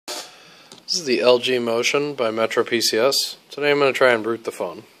This is the LG Motion by Metro PCS. Today I'm going to try and root the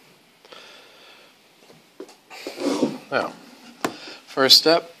phone. Now, first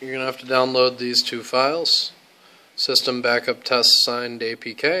step, you're going to have to download these two files. System Backup Test Signed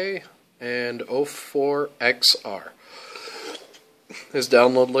APK and O4XR. There's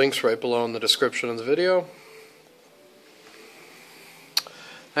download links right below in the description of the video.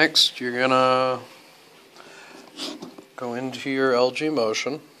 Next, you're going to go into your LG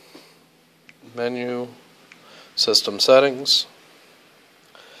Motion. Menu, System Settings,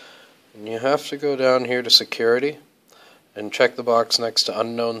 and you have to go down here to Security and check the box next to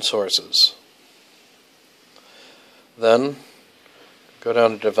Unknown Sources. Then go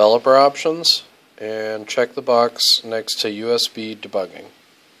down to Developer Options and check the box next to USB Debugging.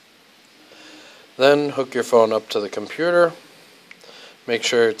 Then hook your phone up to the computer. Make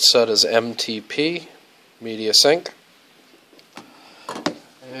sure it's set as MTP, Media Sync,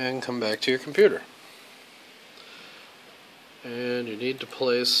 and come back to your computer. And you need to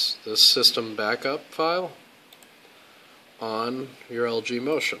place this system backup file on your LG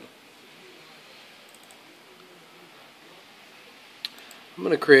Motion. I'm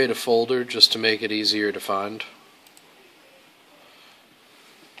going to create a folder just to make it easier to find.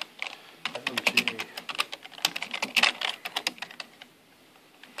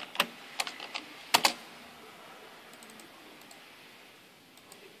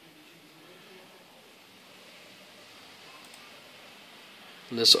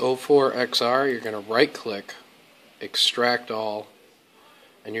 In this O4XR, you're going to right click, extract all,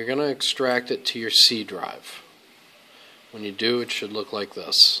 and you're going to extract it to your C drive. When you do, it should look like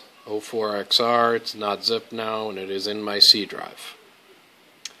this. O4XR, it's not zipped now, and it is in my C drive.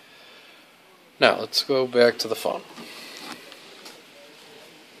 Now, let's go back to the phone.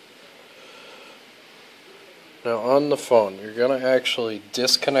 Now, on the phone, you're going to actually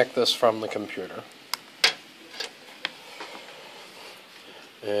disconnect this from the computer.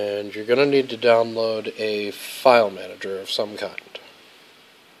 And you're going to need to download a file manager of some kind.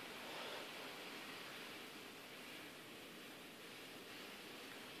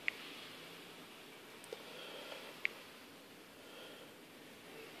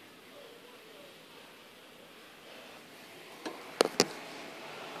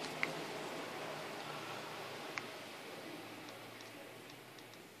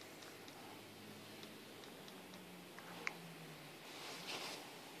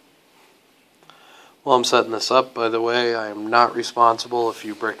 While I'm setting this up, by the way, I am not responsible if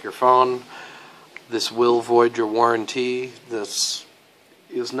you brick your phone. This will void your warranty. This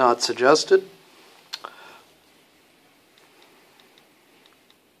is not suggested.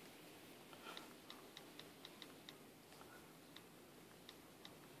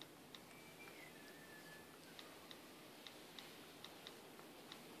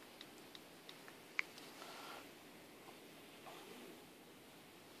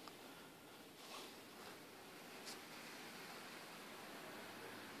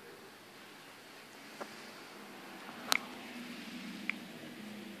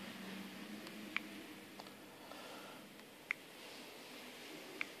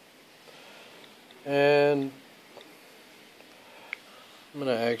 And I'm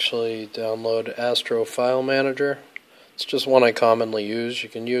going to actually download Astro File Manager. It's just one I commonly use. You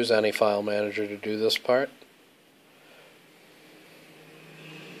can use any file manager to do this part.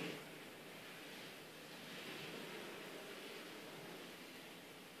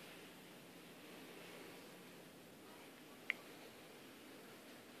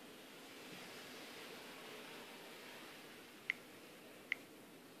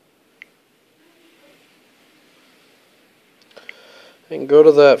 And go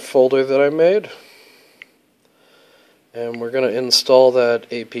to that folder that I made, and we're going to install that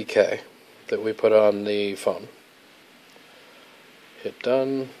APK that we put on the phone. Hit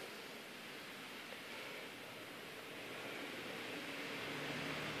done.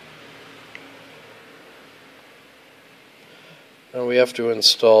 Now we have to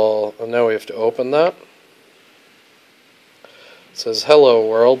install, and now we have to open that. It says hello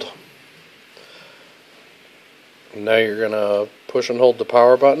world. And now you're going to push and hold the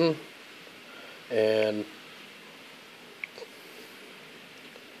power button, and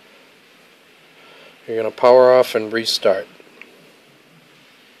you're going to power off and restart.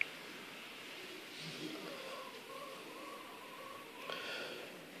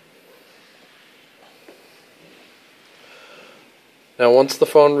 Now once the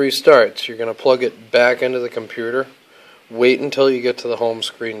phone restarts, you're going to plug it back into the computer. Wait until you get to the home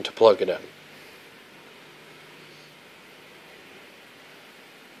screen to plug it in.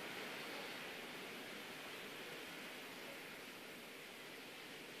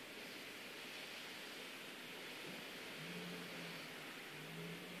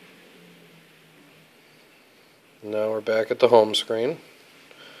 Now we're back at the home screen.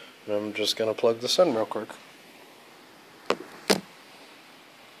 And I'm just going to plug this in real quick.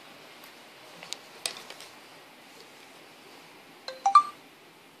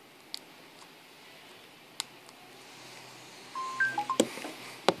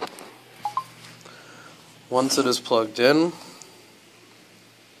 Once it is plugged in,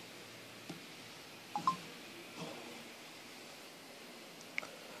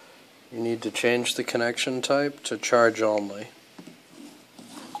 you need to change the connection type to charge only.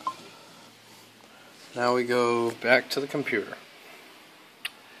 Now we go back to the computer.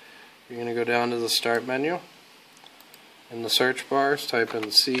 You're going to go down to the Start menu. In the search bars, type in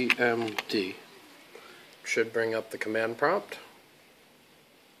CMD. Should bring up the command prompt.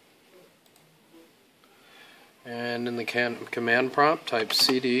 And in the command prompt, type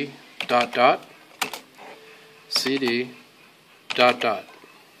cd ... cd ...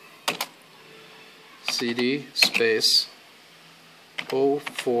 cd space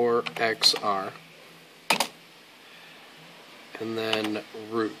 04XR and then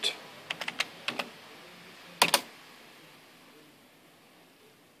root.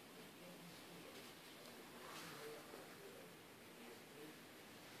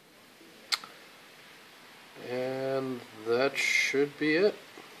 And that should be it.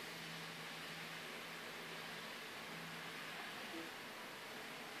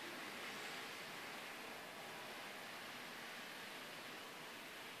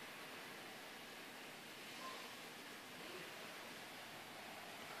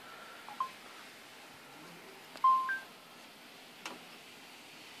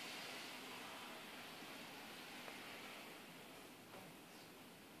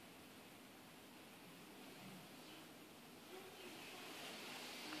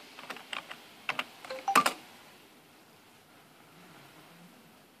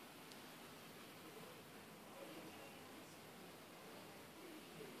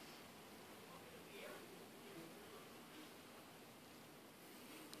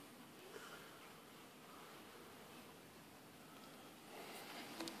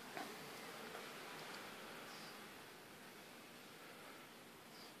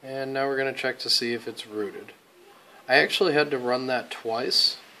 And now we're going to check to see if it's rooted. I actually had to run that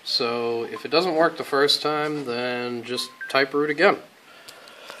twice, so if it doesn't work the first time, then just type root again.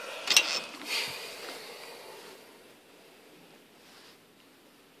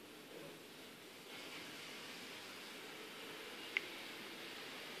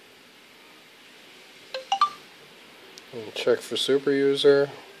 And check for super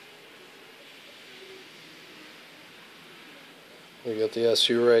user. We got the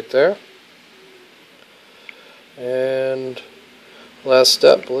SU right there. And last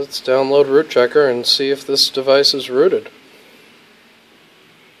step, let's download Root Checker and see if this device is rooted.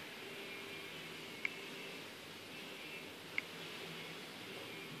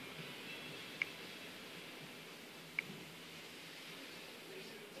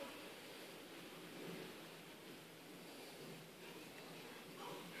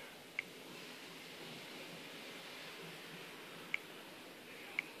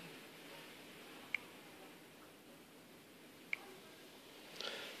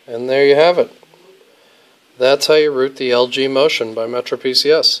 And there you have it. That's how you root the LG Motion by Metro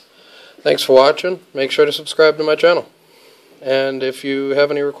PCS. Thanks for watching. Make sure to subscribe to my channel. And if you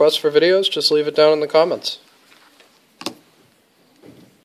have any requests for videos, just leave it down in the comments.